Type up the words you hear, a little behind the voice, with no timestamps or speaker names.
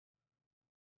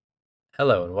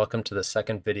Hello and welcome to the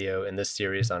second video in this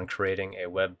series on creating a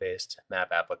web-based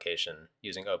map application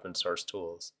using open source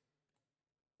tools.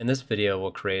 In this video,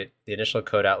 we'll create the initial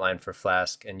code outline for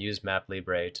Flask and use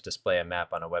Maplibre to display a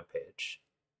map on a web page.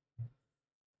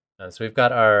 So we've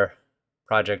got our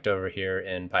project over here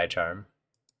in PyCharm,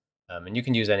 and you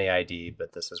can use any ID,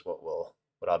 but this is what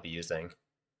I'll be using.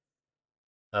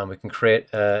 We can create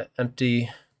an empty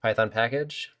Python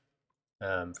package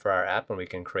for our app, and we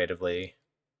can creatively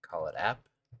call it app.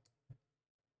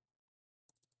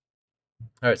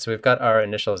 All right, so we've got our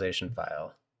initialization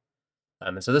file.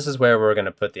 And so this is where we're going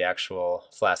to put the actual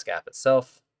Flask app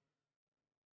itself.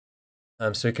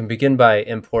 So we can begin by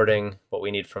importing what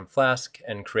we need from Flask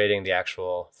and creating the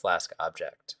actual Flask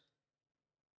object.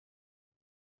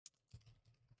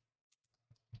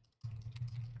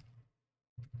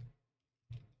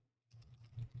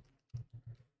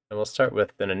 And we'll start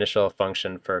with an initial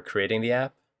function for creating the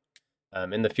app.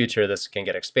 In the future, this can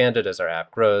get expanded as our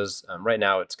app grows. Right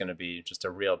now, it's going to be just a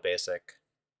real basic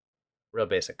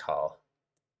call.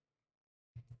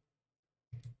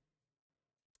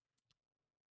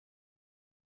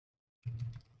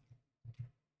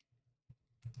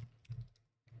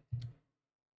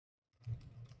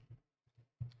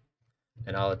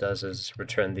 And all it does is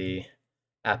return the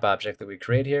app object that we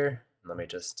create here. Let me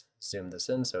just zoom this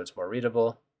in so it's more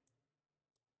readable.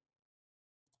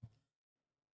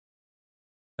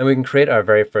 And we can create our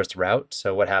very first route.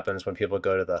 So what happens when people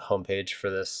go to the homepage for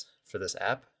this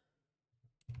app?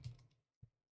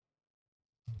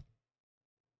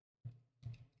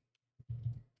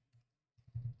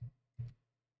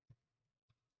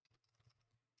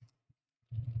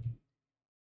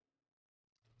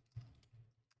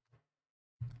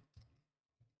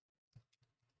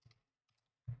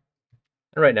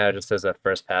 And right now, just as a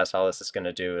first pass, all this is going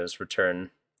to do is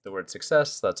return the word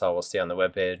success. That's all we'll see on the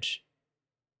web page.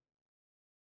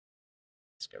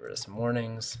 Let's get rid of some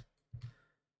warnings.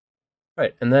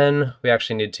 Right, and then we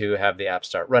actually need to have the app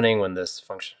start running when this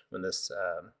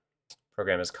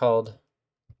program is called.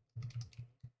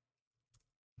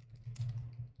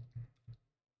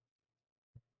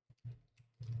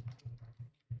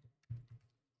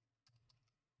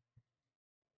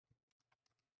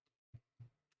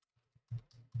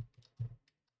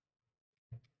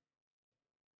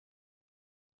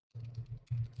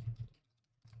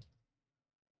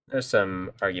 There's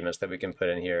some arguments that we can put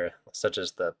in here, such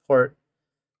as the port,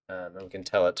 and we can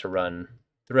tell it to run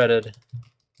threaded.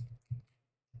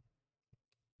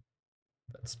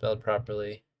 That's spelled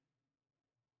properly.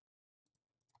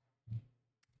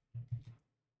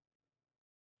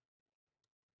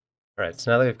 All right,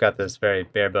 so now that we've got this very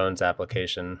bare bones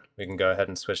application, we can go ahead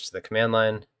and switch to the command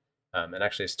line and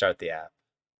actually start the app.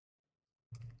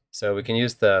 So we can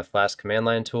use the Flask command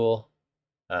line tool,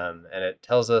 and it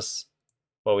tells us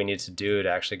what we need to do to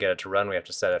actually get it to run. We have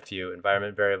to set a few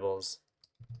environment variables.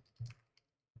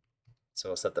 So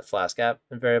we'll set the Flask app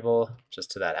variable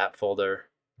just to that app folder.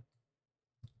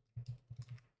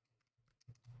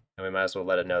 And we might as well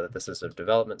let it know that this is a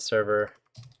development server.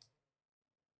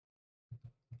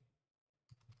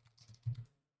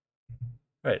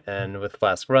 Right, and with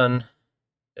Flask run,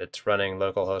 it's running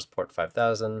localhost port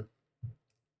 5000.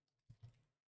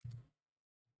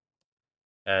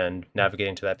 And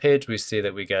navigating to that page, we see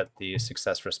that we get the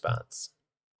success response.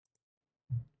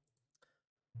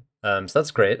 So that's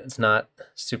great. It's not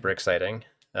super exciting.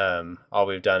 All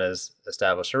we've done is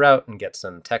establish a route and get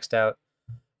some text out.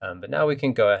 But now we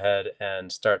can go ahead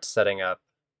and start setting up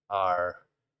our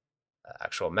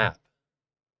actual map.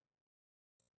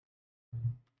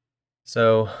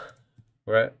 So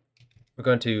we're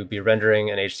going to be rendering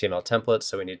an HTML template,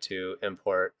 so we need to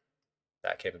import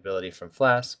that capability from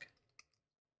Flask.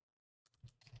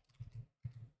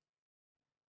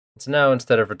 So now,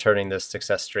 instead of returning this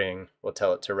success string, we'll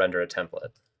tell it to render a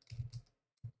template.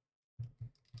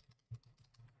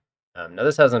 Now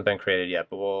this hasn't been created yet,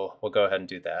 but we'll go ahead and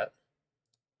do that.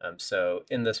 So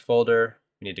in this folder,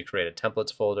 we need to create a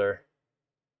templates folder.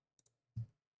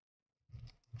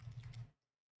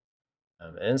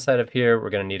 And inside of here,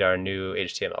 we're going to need our new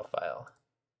HTML file.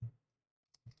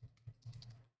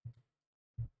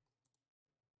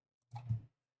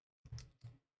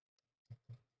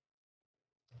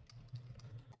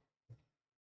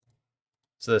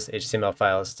 So this HTML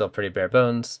file is still pretty bare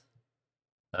bones,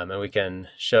 and we can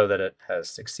show that it has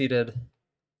succeeded.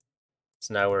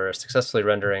 So now we're successfully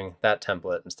rendering that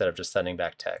template instead of just sending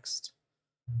back text.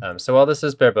 So while this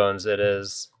is bare bones, it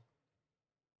is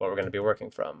what we're going to be working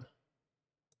from.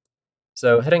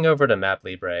 So heading over to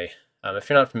Maplibre, if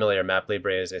you're not familiar,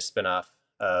 Maplibre is a spinoff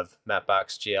of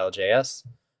Mapbox GL.js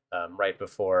right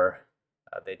before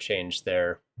they changed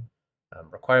their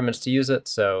requirements to use it,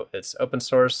 so it's open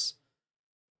source,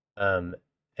 and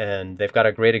they've got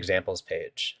a great examples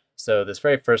page. So this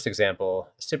very first example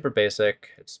is super basic.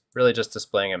 It's really just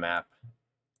displaying a map.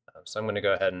 So I'm going to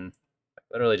go ahead and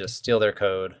literally just steal their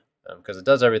code because it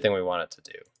does everything we want it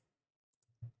to do.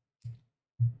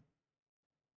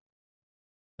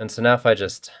 And so now if I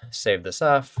just save this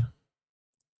off,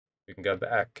 we can go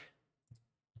back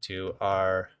to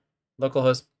our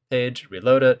localhost page,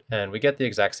 reload it, and we get the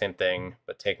exact same thing,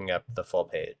 but taking up the full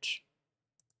page.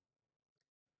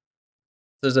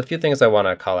 There's a few things I want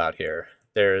to call out here.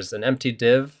 There's an empty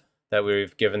div that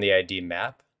we've given the ID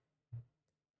map.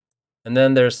 And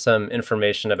then there's some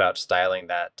information about styling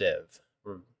that div.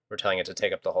 We're telling it to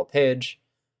take up the whole page,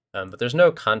 but there's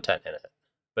no content in it.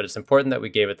 But it's important that we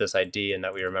gave it this ID and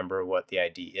that we remember what the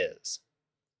ID is.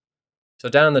 So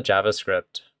down in the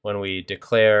JavaScript, when we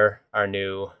declare our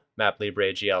new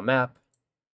Maplibre GL map,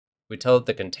 we tell it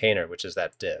the container, which is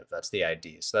that div. That's the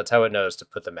ID. So that's how it knows to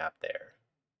put the map there.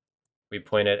 We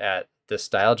point it at this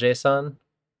style JSON.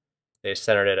 They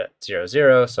centered it at 0,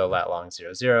 0, so lat long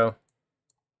 0, 0,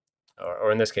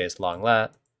 or in this case, long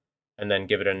lat, and then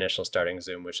give it an initial starting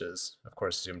zoom, which is, of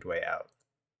course, zoomed way out.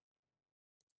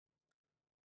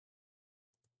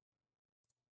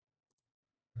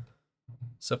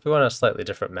 So if we want a slightly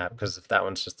different map, because if that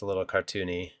one's just a little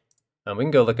cartoony, we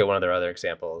can go look at one of their other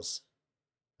examples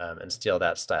and steal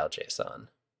that style JSON.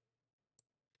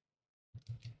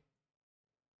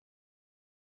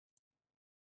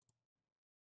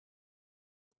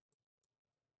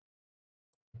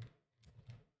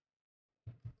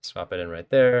 Swap it in right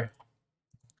there,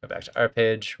 go back to our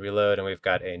page, reload, and we've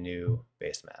got a new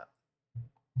base map.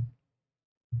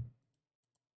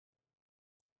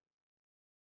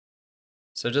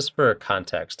 So just for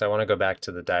context, I want to go back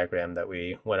to the diagram that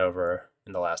we went over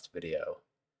in the last video.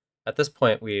 At this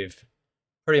point, we've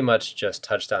pretty much just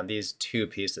touched on these two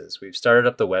pieces. We've started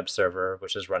up the web server,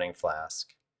 which is running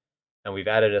Flask, and we've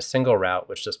added a single route,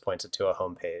 which just points it to a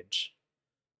home page.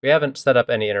 We haven't set up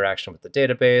any interaction with the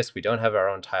database. We don't have our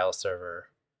own tile server,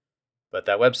 but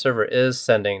that web server is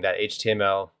sending that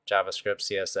HTML, JavaScript,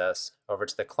 CSS over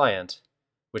to the client,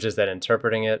 which is then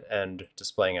interpreting it and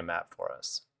displaying a map for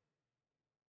us.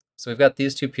 So we've got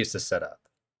these two pieces set up.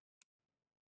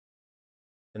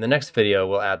 In the next video,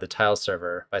 we'll add the tile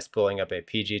server by spooling up a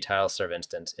PG tile serve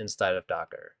instance inside of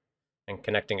Docker and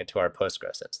connecting it to our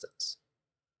Postgres instance.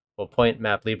 We'll point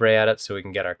Maplibre at it so we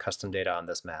can get our custom data on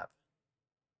this map.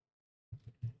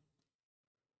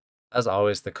 As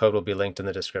always, the code will be linked in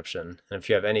the description, and if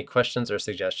you have any questions or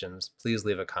suggestions, please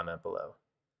leave a comment below.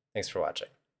 Thanks for watching.